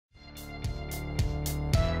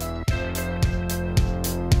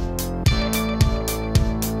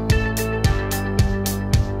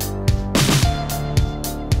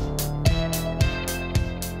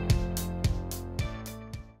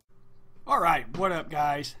Alright, what up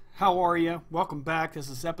guys? How are you? Welcome back. This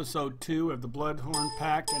is episode 2 of the Bloodthorn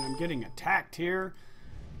Pact, and I'm getting attacked here.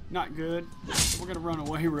 Not good. We're going to run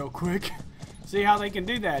away real quick. See how they can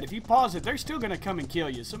do that. If you pause it, they're still going to come and kill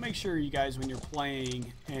you. So make sure you guys, when you're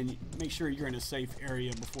playing, and make sure you're in a safe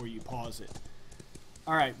area before you pause it.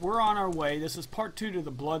 Alright, we're on our way. This is part 2 to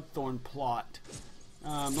the Bloodthorn Plot.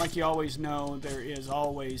 Like you always know, there is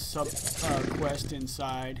always sub-quest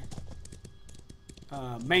inside.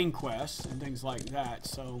 Main quests and things like that,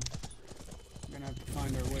 so we're gonna have to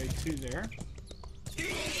find our way to there.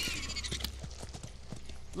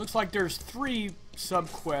 Looks like there's 3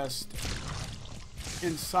 sub-quests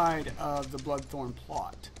inside of the Bloodthorn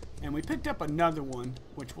Plot, and we picked up another one,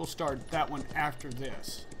 which we'll start that one after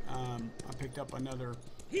this. I picked up another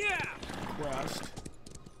quest.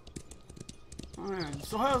 Alright,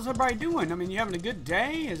 so how's everybody doing? I mean, you having a good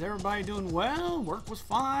day? Is everybody doing well? Work was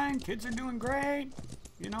fine? Kids are doing great?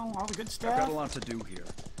 You know, all the good stuff? I've got a lot to do here.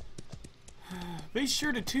 Be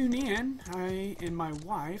sure to tune in. I and my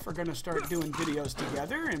wife are going to start doing videos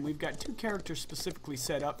together, and we've got 2 characters specifically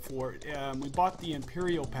set up for it. We bought the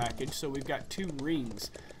Imperial package, so we've got 2 rings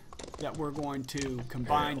that we're going to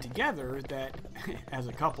combine together that, as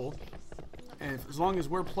a couple. And as long as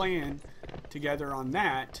we're playing together on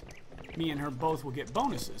that, me and her both will get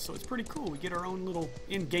bonuses, so it's pretty cool. We get our own little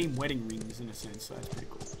in-game wedding rings in a sense, so that's pretty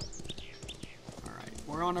cool. Alright,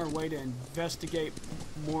 we're on our way to investigate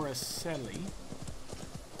Moricelli.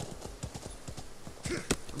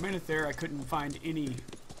 For a minute there, I couldn't find any...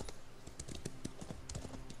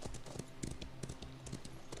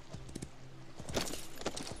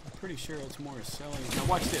 I'm pretty sure it's Moricelli. Now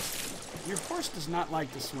watch this. Your horse does not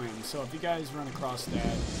like to swim, so if you guys run across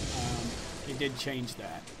that, they did change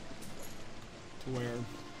that. To where,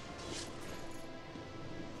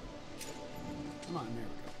 come on, there we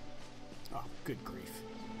go. Oh, good grief.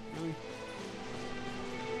 Really?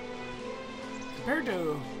 Compared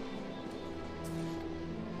to,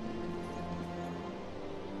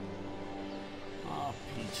 oh,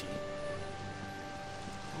 peachy.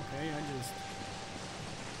 Okay, I just,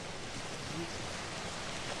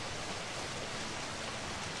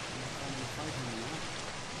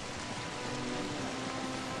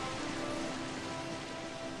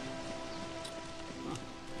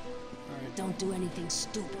 Don't do anything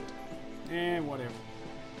stupid. Whatever.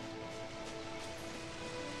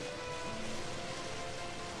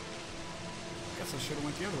 Guess I should have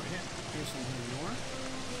went the other way. Here's something more.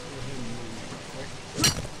 Go ahead and real quick.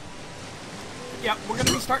 Yeah, we're going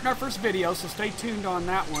to be starting our first video, so stay tuned on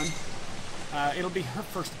that one. It'll be her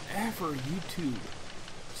first ever YouTube.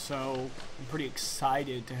 So I'm pretty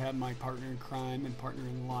excited to have my partner in crime and partner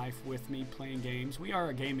in life with me playing games. We are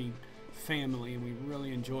a gaming family, and we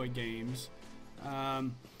really enjoy games.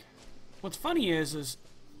 What's funny is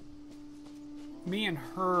me and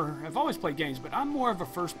her have always played games, but I'm more of a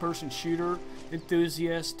first-person shooter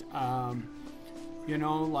enthusiast. You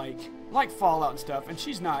know, like Fallout and stuff, and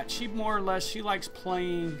she's not. She more or less, she likes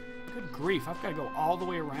playing. Good grief! I've got to go all the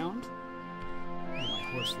way around. I my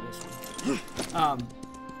horse for this one.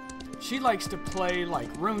 She likes to play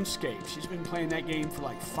like RuneScape. She's been playing that game for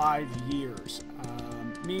like 5 years.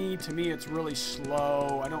 To me, it's really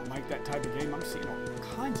slow. I don't like that type of game. I'm seeing all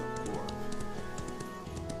kinds of lore.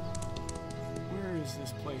 Where is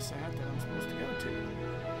this place at that I'm supposed to go to?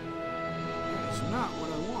 It's not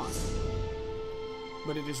what I want.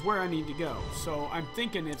 But it is where I need to go. So I'm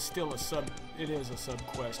thinking it's still it is a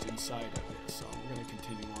sub-quest inside of it. So we're going to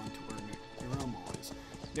continue on to where Nirimo is.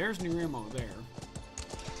 There's Nirimo there.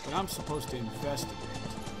 But I'm supposed to investigate.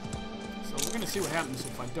 So we're going to see what happens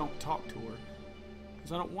if I don't talk to her.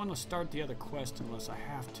 I don't want to start the other quest unless I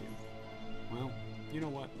have to. Well, you know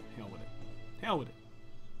what? Hell with it. Hell with it.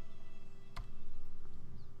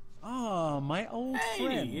 Ah, my old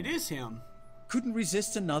friend. It is him. Couldn't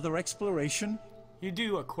resist another exploration. You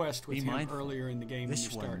do a quest with him earlier in the game when you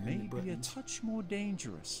start in This one may be a touch more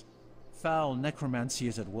dangerous. Foul necromancy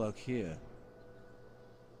is at work here.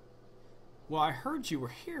 Well, I heard you were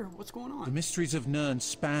here. What's going on? The mysteries of Nirn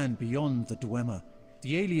span beyond the Dwemer.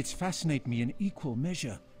 The aliens fascinate me in equal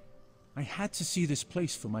measure. I had to see this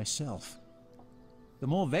place for myself. The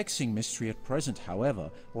more vexing mystery at present, however,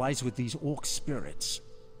 lies with these orc spirits.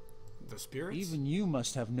 The spirits? Even you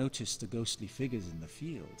must have noticed the ghostly figures in the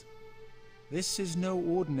field. This is no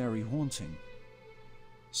ordinary haunting.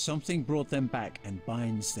 Something brought them back and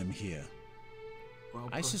binds them here. Well,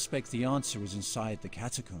 I suspect the answer is inside the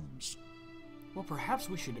catacombs. Well, perhaps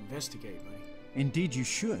we should investigate, buddy. Indeed you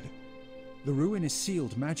should. The ruin is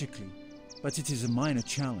sealed magically, but it is a minor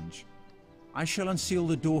challenge. I shall unseal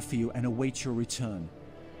the door for you and await your return.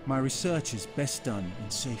 My research is best done in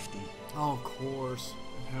safety. Oh, of course.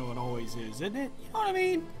 How it always is, isn't it? You know what I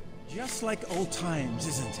mean? Just like old times,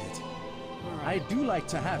 isn't it? Right. I do like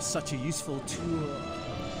to have such a useful tool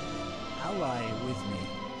ally with me.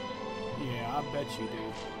 Yeah, I bet you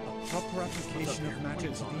do. A proper application of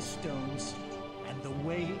magic to these stones, and the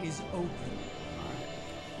way is open.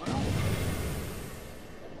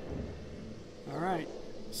 Alright.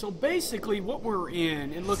 So basically what we're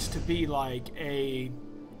in, it looks to be like a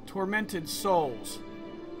Tormented Souls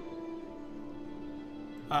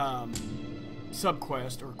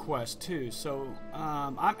subquest or quest too. So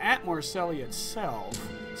I'm at Marseille itself.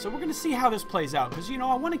 So we're going to see how this plays out. Because, you know,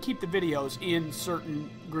 I want to keep the videos in certain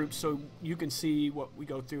groups so you can see what we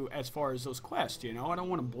go through as far as those quests, you know. I don't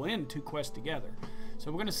want to blend two quests together. So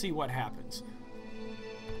we're going to see what happens.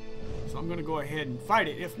 So I'm going to go ahead and fight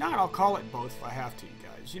it. If not, I'll call it both if I have to, you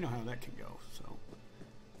guys. You know how that can go. So,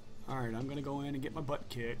 alright, I'm going to go in and get my butt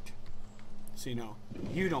kicked. So, you know,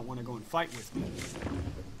 you don't want to go and fight with me.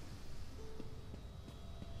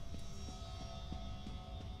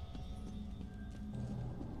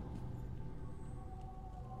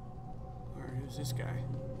 Alright, who's this guy?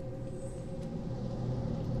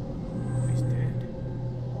 He's dead.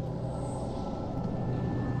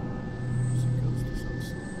 There's a ghost of some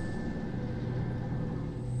sort.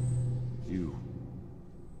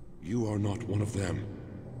 You are not one of them.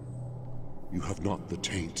 You have not the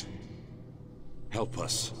taint. Help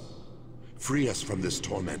us. Free us from this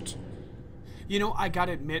torment. You know, I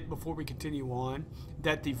gotta admit, before we continue on,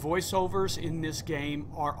 that the voiceovers in this game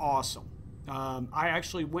are awesome. I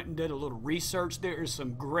actually went and did a little research. There is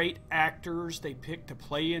some great actors they picked to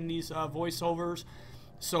play in these voiceovers.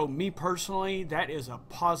 So me personally, that is a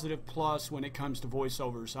positive plus when it comes to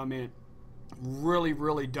voiceovers. I mean, really,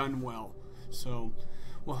 really done well. So,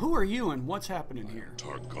 well, who are you and what's happening here?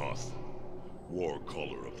 Tarkoth, war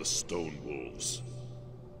caller of the Stone Wolves.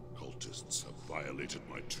 Cultists have violated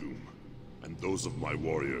my tomb, and those of my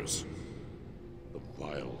warriors. The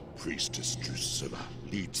vile priestess Drusilla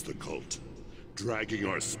leads the cult, dragging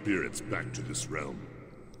our spirits back to this realm.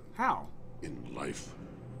 How? In life,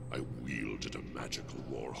 I wielded a magical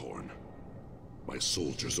war horn. My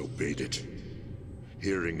soldiers obeyed it,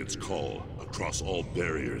 hearing its call across all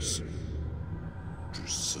barriers.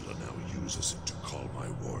 Drusilla now uses it to call my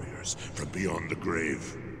warriors from beyond the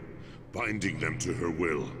grave, binding them to her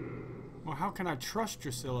will. Well, how can I trust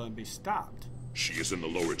Drusilla and be stopped? She is in the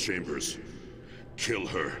lower chambers. Kill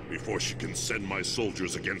her before she can send my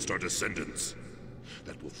soldiers against our descendants.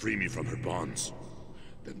 That will free me from her bonds.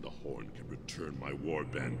 Then the horn can return my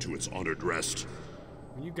warband to its honored rest.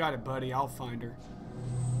 Well, you got it, buddy. I'll find her.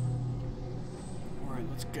 Alright,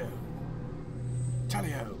 let's go.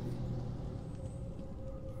 Tally-ho!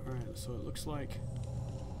 Alright, so it looks like...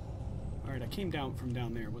 Alright, I came down from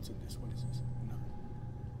down there. What's in this? What is this? No.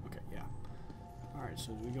 Okay, yeah. Alright,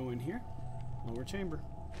 so we go in here. Lower chamber.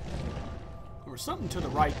 Or something to the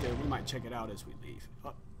right there. We might check it out as we leave.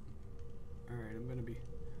 Oh. Alright, I'm gonna be...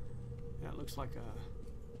 That looks like a...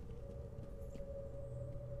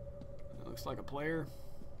 That looks like a player.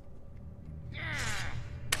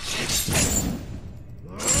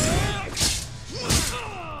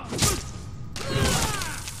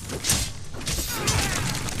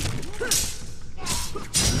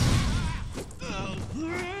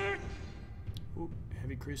 Ooh,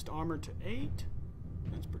 heavy increased armor to 8.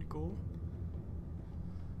 That's pretty cool.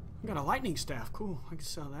 I got a lightning staff. Cool. I can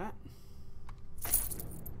sell that.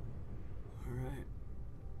 Alright.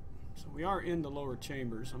 So we are in the lower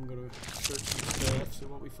chambers. I'm going to search some stuff, see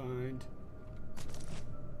what we find.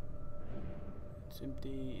 It's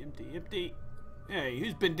empty, empty, empty. Hey,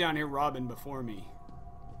 who's been down here robbing before me?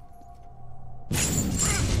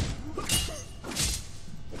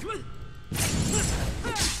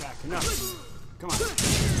 Backing up. Come on.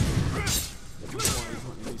 Boy, he's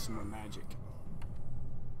wanting to do some more magic.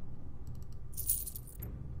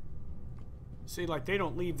 See, like, they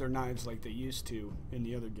don't leave their knives like they used to in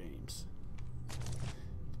the other games.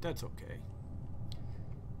 But that's okay.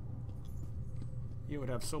 You would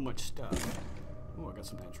have so much stuff. Oh, I got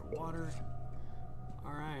some natural water.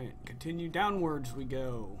 Alright, continue downwards we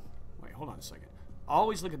go. Wait, hold on a second.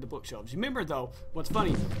 Always look at the bookshelves. Remember, though, what's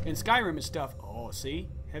funny, in Skyrim and stuff, oh, see?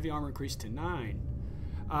 Heavy armor increased to 9.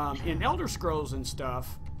 In Elder Scrolls and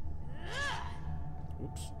stuff...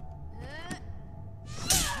 Oops.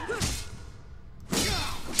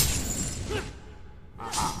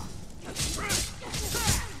 Aha.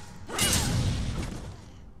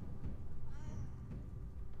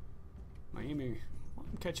 My aiming... Well,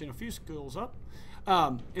 I'm catching a few skills up.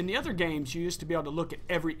 In the other games, you used to be able to look at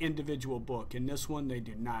every individual book. In this one, they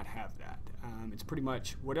do not have that. It's pretty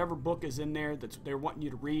much whatever book is in there that they're wanting you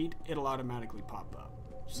to read, it'll automatically pop up.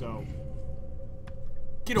 So,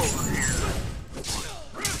 get over here.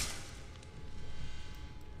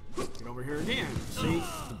 Get over here again. See?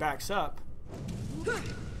 He backs up.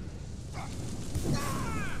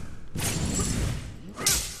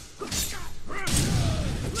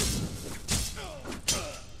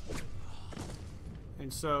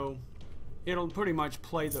 And so it'll pretty much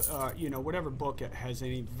play the, you know, whatever book it has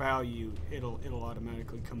any value, it'll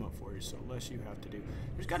automatically come up for you. So less you have to do.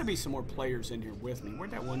 There's got to be some more players in here with me. Where'd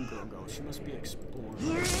that one girl go? She must be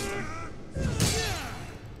exploring.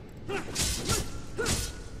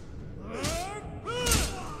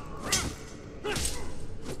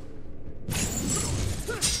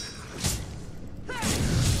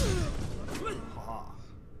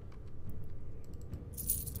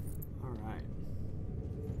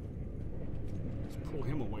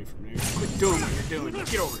 Doing what you're doing.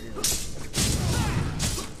 Get over here.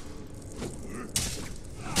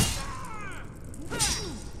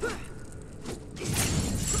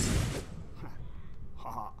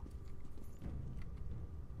 Haha.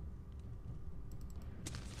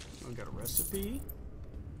 I got a recipe.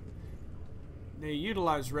 They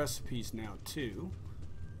utilize recipes now too.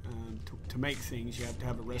 To make things, you have to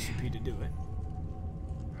have a recipe to do it.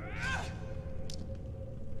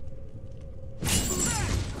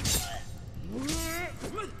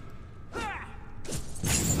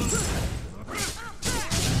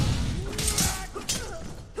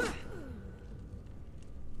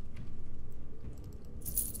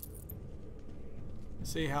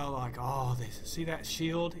 See how, like, oh, they see that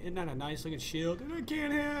shield? Isn't that a nice looking shield? And I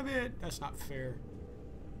can't have it. That's not fair.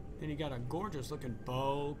 Then you got a gorgeous looking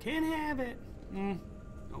bow. Can't have it. Oh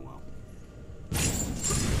well.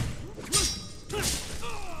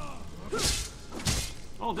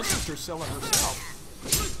 Oh, this is Drusilla herself.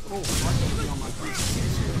 Oh, I could be on my feet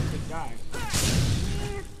here. I could die.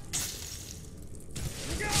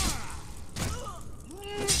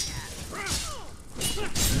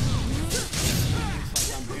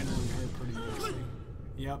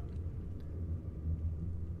 Yep.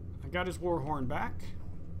 I got his war horn back.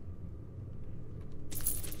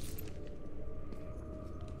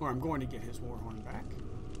 Or I'm going to get his war horn back.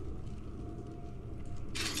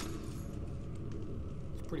 It's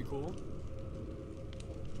pretty cool.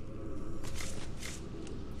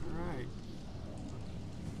 Alright.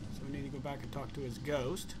 So we need to go back and talk to his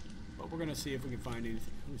ghost. But we're going to see if we can find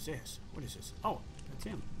anything. Who's this? What is this? Oh, that's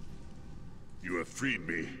him. You have freed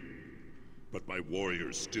me. But my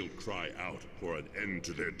warriors still cry out for an end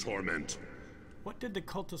to their torment. What did the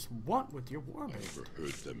cultists want with your warband? I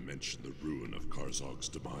overheard them mention the ruin of Karzog's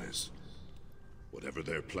demise. Whatever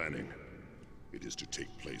they're planning, it is to take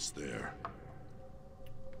place there.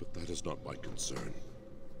 But that is not my concern.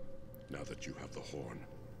 Now that you have the horn,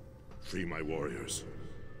 free my warriors.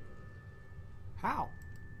 How?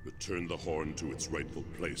 Return the horn to its rightful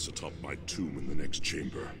place atop my tomb in the next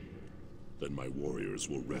chamber. Then my warriors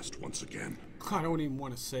will rest once again. I don't even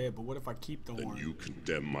want to say it, but what if I keep the horn? Then you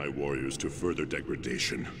condemn my warriors to further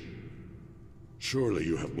degradation. Surely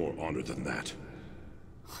you have more honor than that.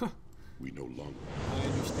 We no longer... I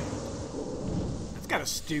understand. That's kind of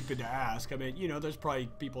stupid to ask. I mean, you know, there's probably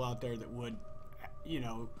people out there that would, you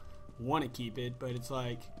know, want to keep it, but it's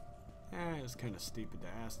like, it's kind of stupid to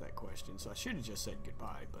ask that question. So I should have just said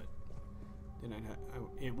goodbye, but then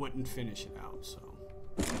it wouldn't finish it out, so...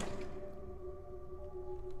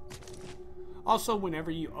 Also,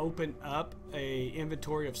 whenever you open up a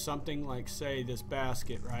inventory of something like, say, this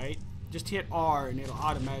basket, right? Just hit R and it'll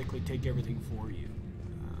automatically take everything for you.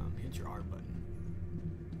 Hit your R button.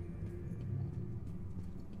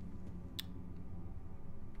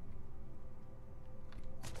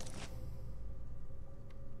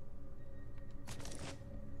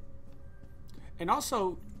 And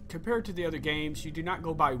also, compared to the other games, you do not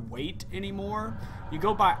go by weight anymore. You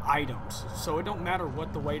go by items. So it don't matter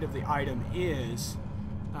what the weight of the item is.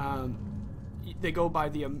 They go by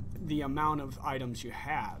the amount of items you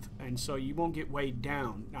have. And so you won't get weighed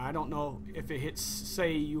down. Now, I don't know if it hits,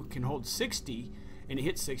 say you can hold 60, and it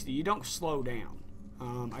hits 60, you don't slow down.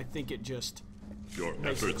 I think it just... Your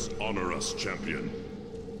efforts honor us, champion.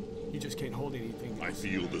 You just can't hold anything else. I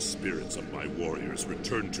feel the spirits of my warriors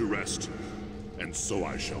return to rest. And so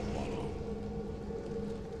I shall follow.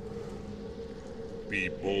 Be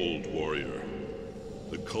bold, warrior.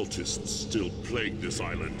 The cultists still plague this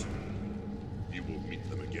island. You will meet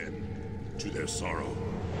them again, to their sorrow.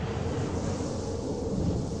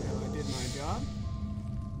 Well, I did my job.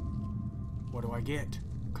 What do I get?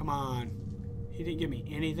 Come on. He didn't give me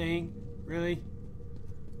anything? Really?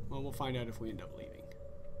 Well, we'll find out if we end up leaving.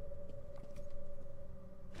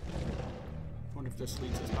 Wonder if this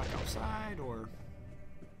leads us back outside, or...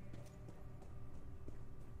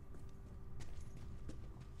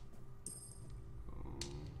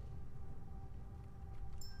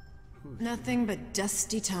 Nothing but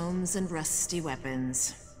dusty tomes and rusty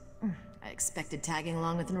weapons. I expected tagging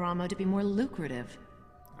along with Naramo to be more lucrative.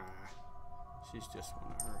 She's just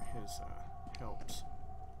one of his helps.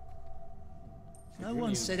 No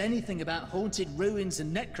one said anything about haunted ruins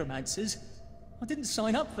and necromancers. I didn't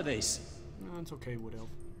sign up for this. No, it's okay, Wood Elf.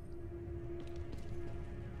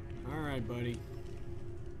 Alright, buddy.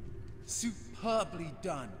 Superbly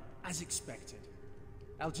done, as expected.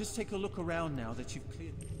 I'll just take a look around now that you've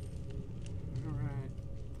cleared... Alright,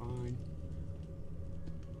 fine.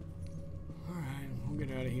 Alright, we'll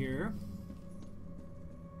get out of here.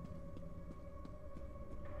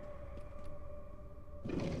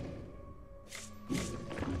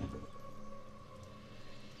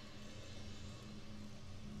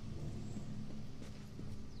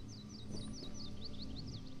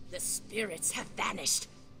 The spirits have vanished.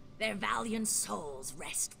 Their valiant souls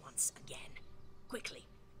rest once again. Quickly,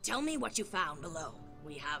 tell me what you found below.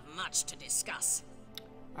 We have much to discuss.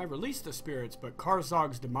 I released the spirits, but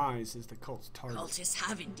Karzog's demise is the cult's target. Cultists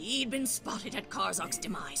have indeed been spotted at Karzog's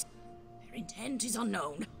demise. Their intent is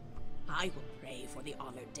unknown. I will pray for the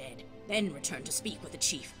honored dead, then return to speak with the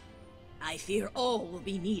chief. I fear all will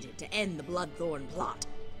be needed to end the Bloodthorn Plot.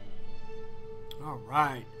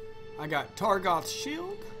 Alright. I got Targoth's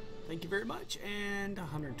shield. Thank you very much. And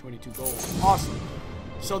 122 gold. Awesome.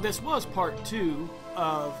 So this was part 2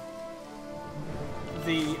 of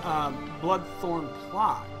the Bloodthorn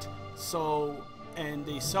Plot. So, and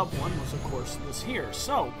the sub one was, of course, this here.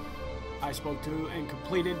 So, I spoke to and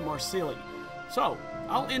completed Marceli. So,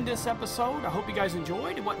 I'll end this episode. I hope you guys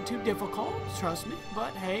enjoyed. It wasn't too difficult, trust me.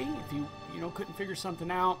 But hey, if you couldn't figure something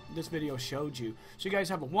out, this video showed you. So you guys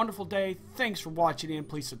have a wonderful day. Thanks for watching in.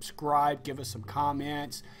 Please subscribe, give us some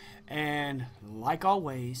comments, and like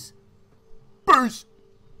always, peace.